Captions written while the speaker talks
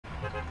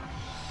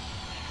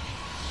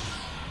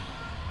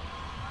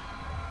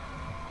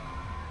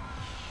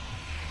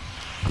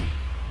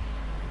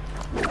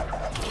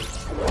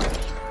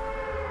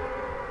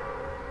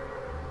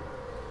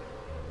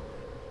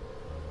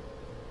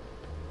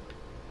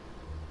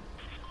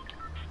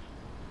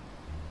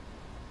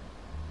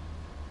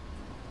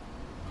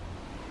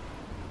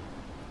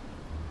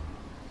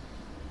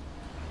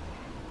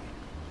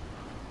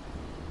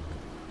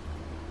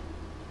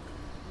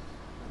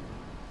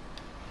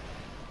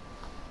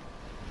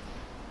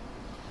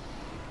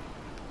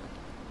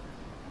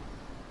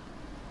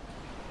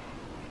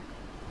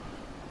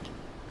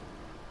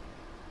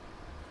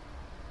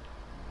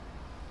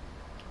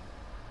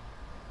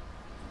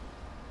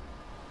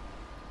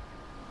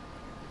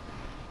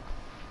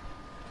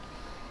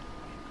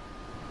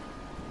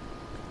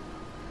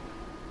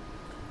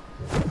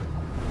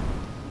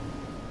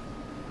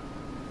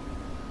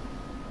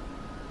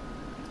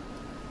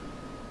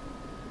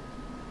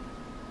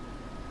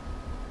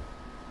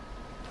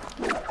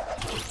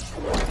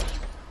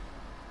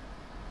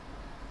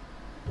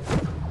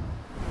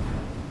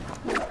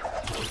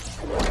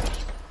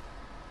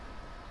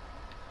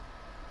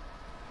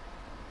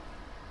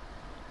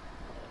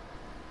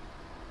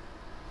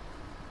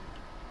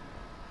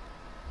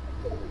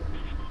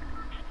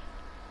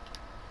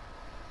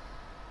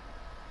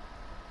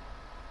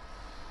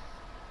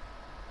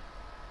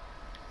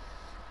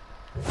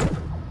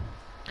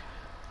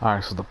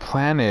Alright, so the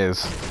plan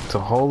is to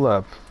hole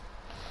up,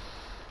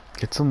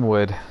 get some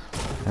wood,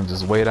 and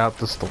just wait out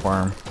the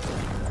storm.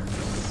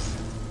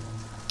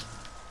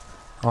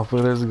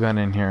 Hopefully there's a gun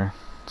in here,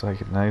 so I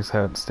can at least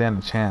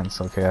stand a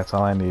chance. Okay, that's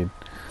all I need.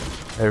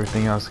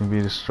 Everything else can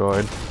be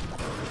destroyed.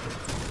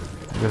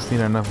 I just need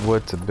enough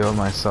wood to build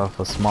myself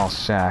a small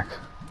shack.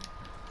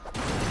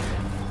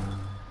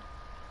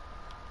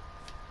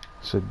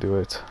 Should do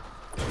it.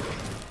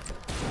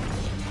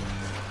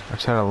 I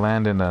try to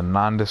land in a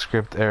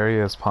nondescript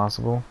area as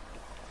possible.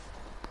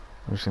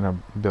 I'm just gonna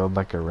build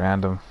like a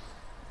random.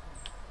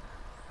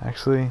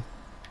 Actually,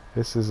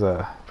 this is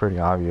pretty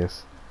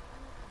obvious.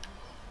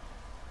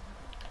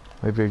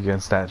 Maybe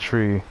against that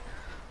tree,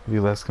 be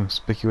less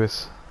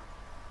conspicuous.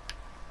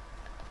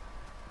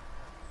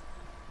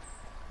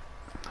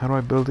 How do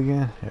I build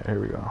again? Yeah,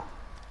 here we go.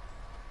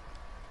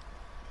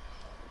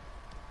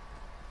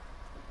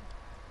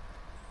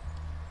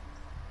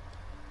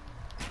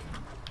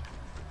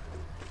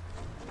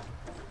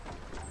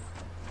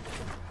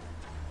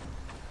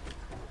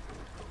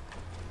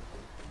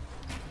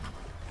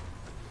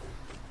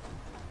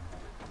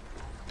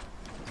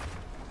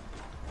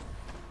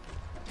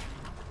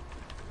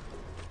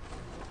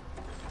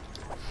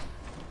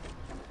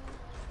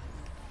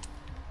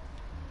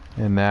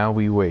 And now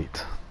we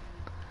wait.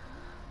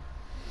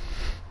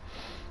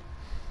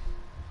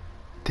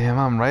 Damn,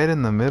 I'm right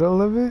in the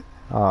middle of it?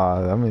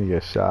 Aw, I'm gonna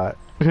get shot.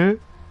 Can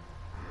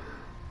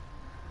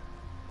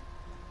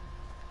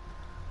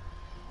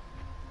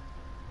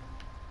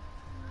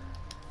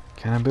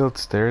I build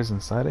stairs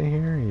inside of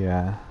here?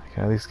 Yeah, I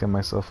can at least get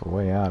myself a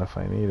way out if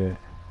I need it.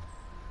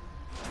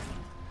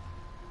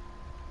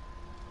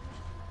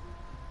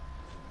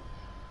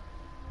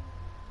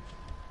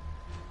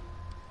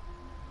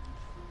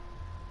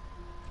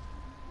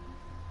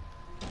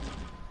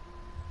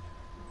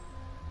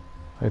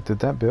 Wait, did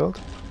that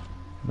build?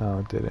 No,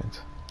 it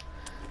didn't.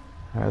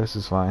 Alright, this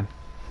is fine.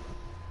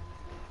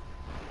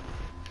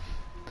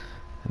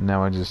 And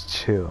now I just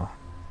chill.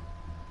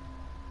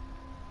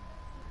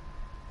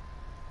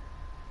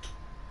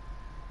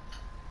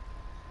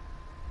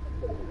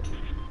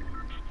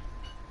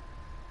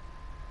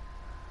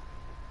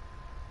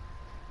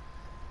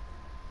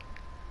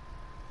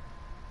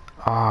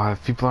 Ah,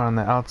 if people are on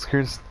the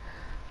outskirts,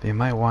 they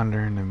might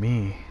wander into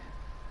me.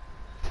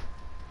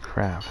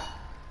 Crap.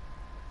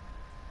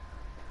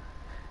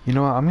 You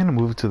know what? I'm gonna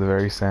move to the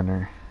very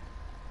center.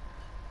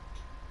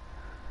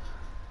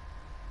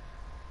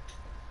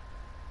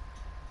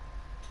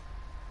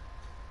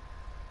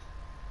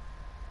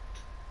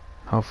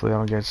 Hopefully I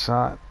don't get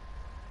shot.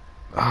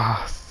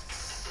 Ah,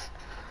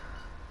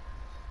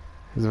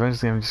 because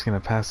eventually I'm just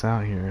gonna pass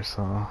out here,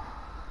 so.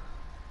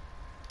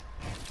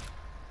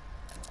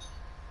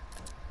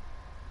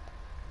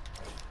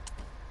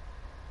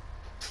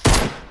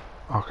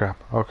 Oh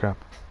crap, oh crap.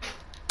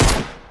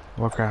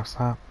 Oh crap,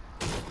 stop.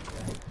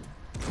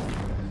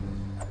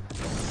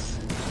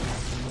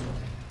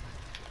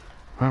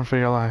 Run for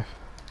your life.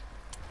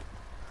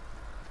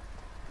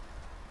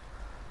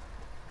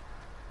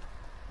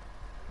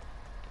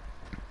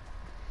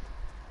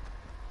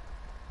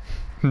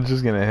 I'm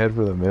just gonna head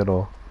for the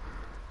middle.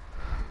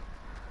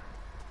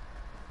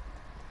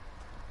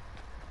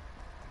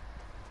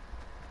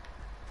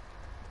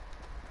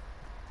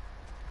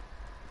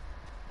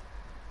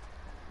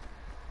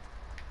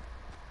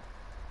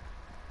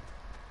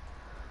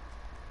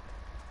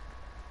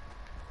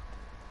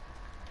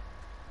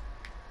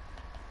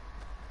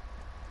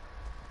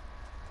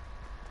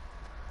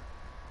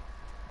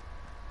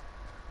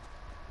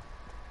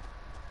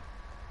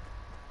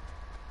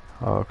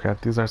 Oh crap,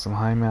 these are some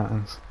high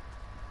mountains.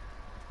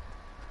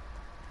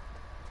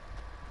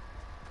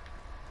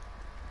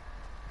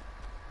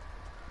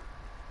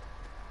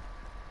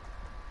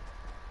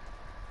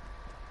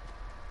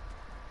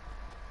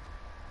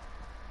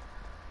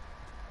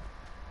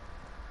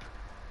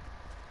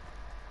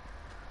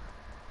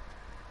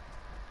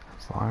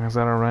 As long as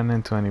I don't run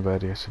into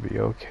anybody, I should be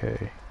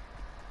okay.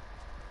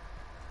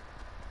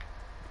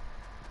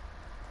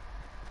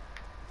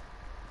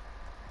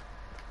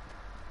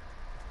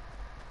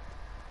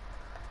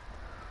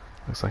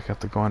 Looks like I have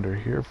to go under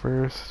here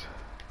first.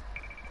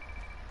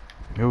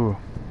 Ooh.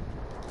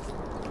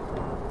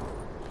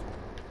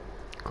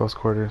 Close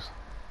quarters.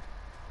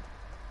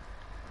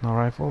 No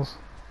rifles?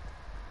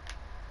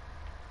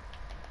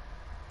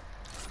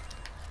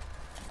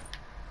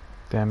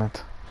 Damn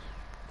it.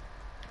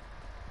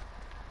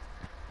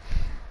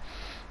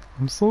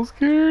 I'm so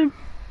scared.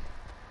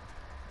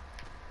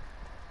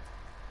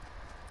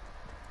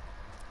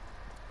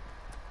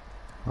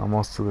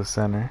 Almost to the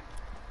center.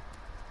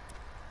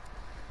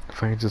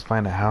 If I could just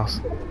find a house.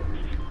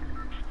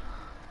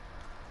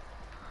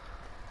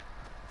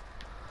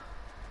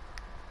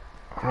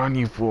 Run,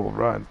 you fool,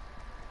 run.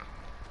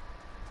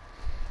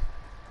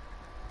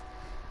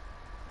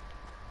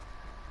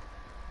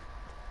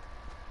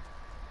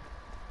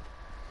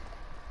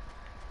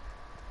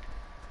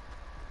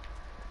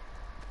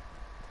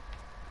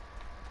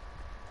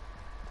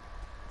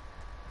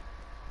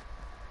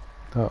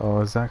 Uh-oh,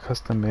 is that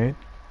custom made?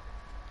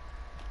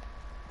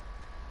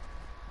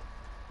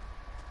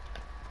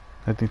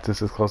 I think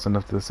this is close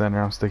enough to the center.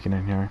 I'm sticking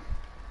in here.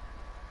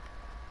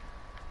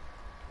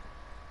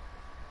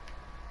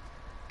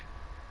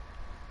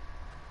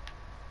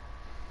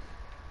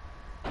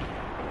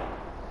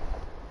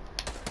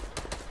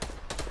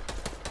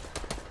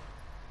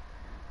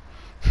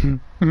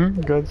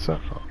 Good shot.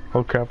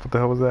 Oh crap, what the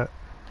hell was that?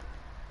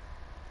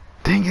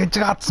 Dang, it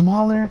got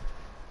smaller!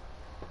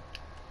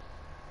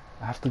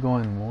 I have to go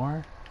in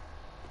more?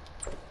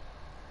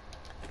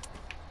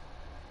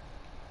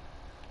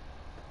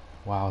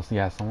 Wow,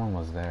 yeah, someone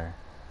was there.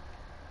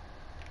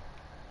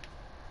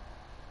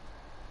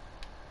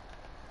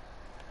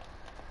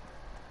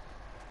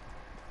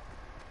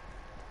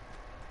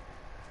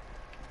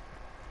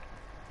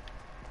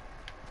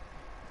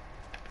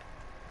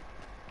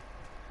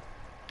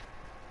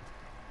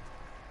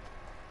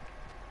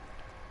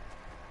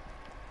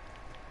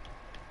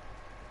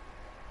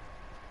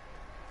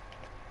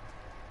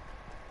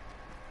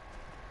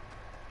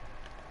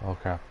 Oh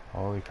crap,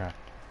 holy crap.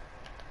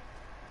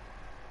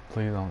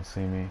 Please don't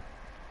see me.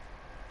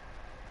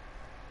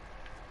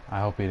 I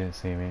hope he didn't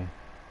see me.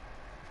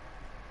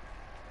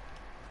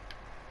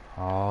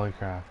 Holy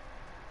crap.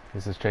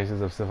 This is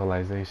traces of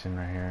civilization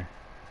right here.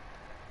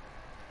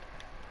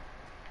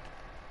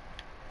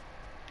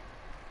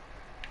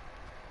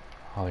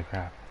 Holy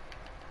crap.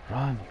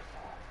 Run, you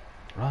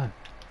fool. Run.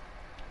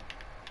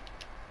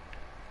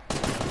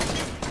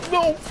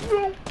 No,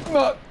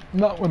 no,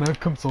 not when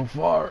I've come so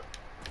far.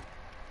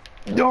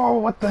 Yo,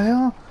 what the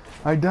hell?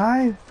 I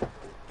died?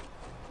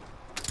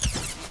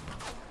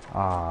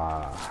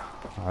 Ah,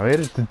 I made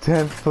it to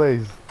 10th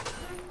place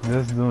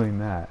just doing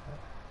that.